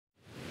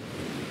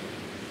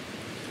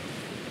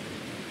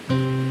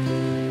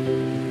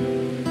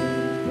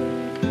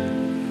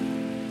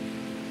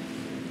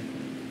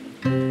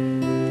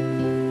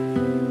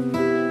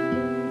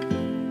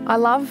I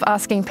love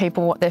asking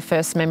people what their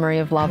first memory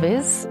of love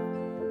is.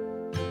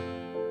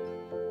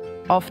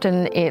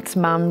 Often it's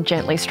mum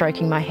gently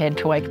stroking my head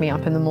to wake me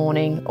up in the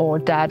morning, or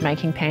dad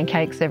making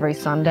pancakes every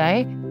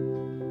Sunday.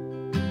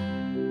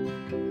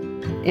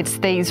 It's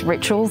these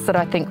rituals that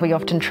I think we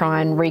often try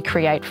and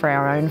recreate for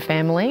our own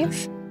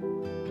families.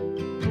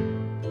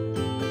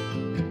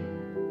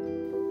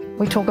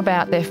 We talk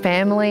about their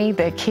family,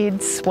 their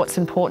kids, what's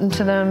important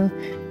to them.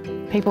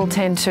 People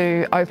tend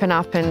to open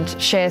up and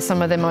share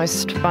some of their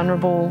most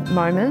vulnerable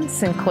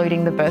moments,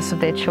 including the births of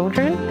their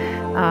children,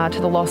 to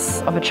the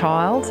loss of a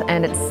child.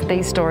 And it's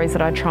these stories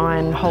that I try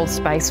and hold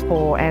space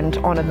for and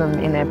honour them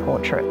in their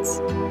portraits.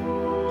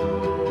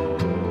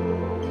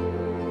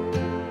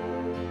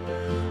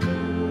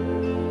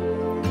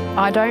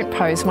 I don't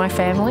pose my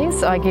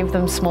families. I give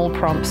them small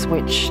prompts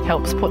which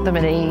helps put them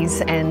at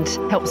ease and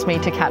helps me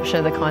to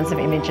capture the kinds of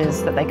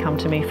images that they come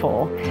to me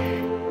for.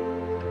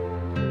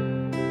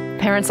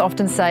 Parents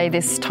often say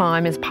this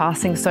time is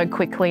passing so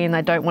quickly and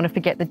they don't want to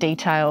forget the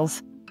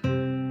details.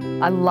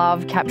 I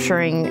love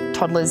capturing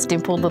toddlers'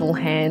 dimpled little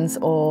hands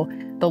or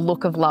the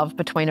look of love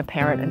between a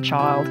parent and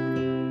child.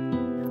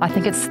 I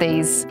think it's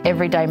these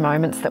everyday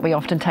moments that we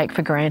often take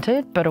for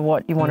granted, but are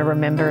what you want to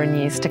remember in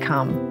years to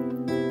come.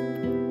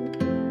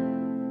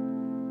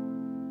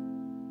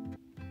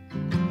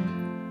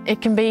 It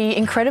can be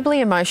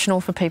incredibly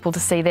emotional for people to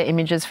see their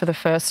images for the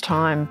first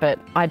time, but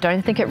I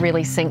don't think it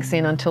really sinks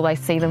in until they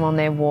see them on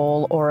their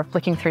wall or are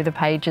flicking through the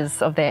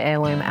pages of their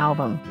heirloom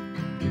album.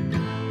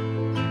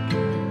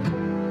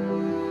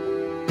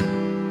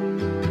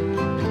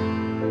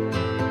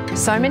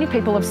 So many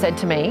people have said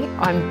to me,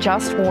 "I'm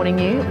just warning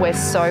you, we're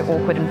so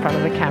awkward in front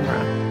of the camera."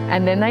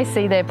 And then they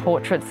see their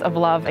portraits of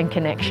love and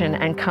connection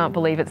and can't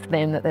believe it's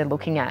them that they're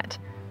looking at.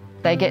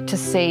 They get to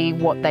see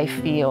what they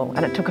feel,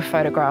 and it took a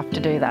photograph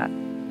to do that.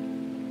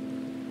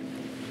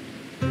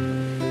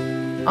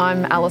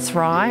 I'm Alice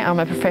Rye. I'm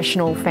a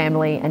professional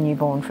family and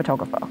newborn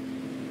photographer.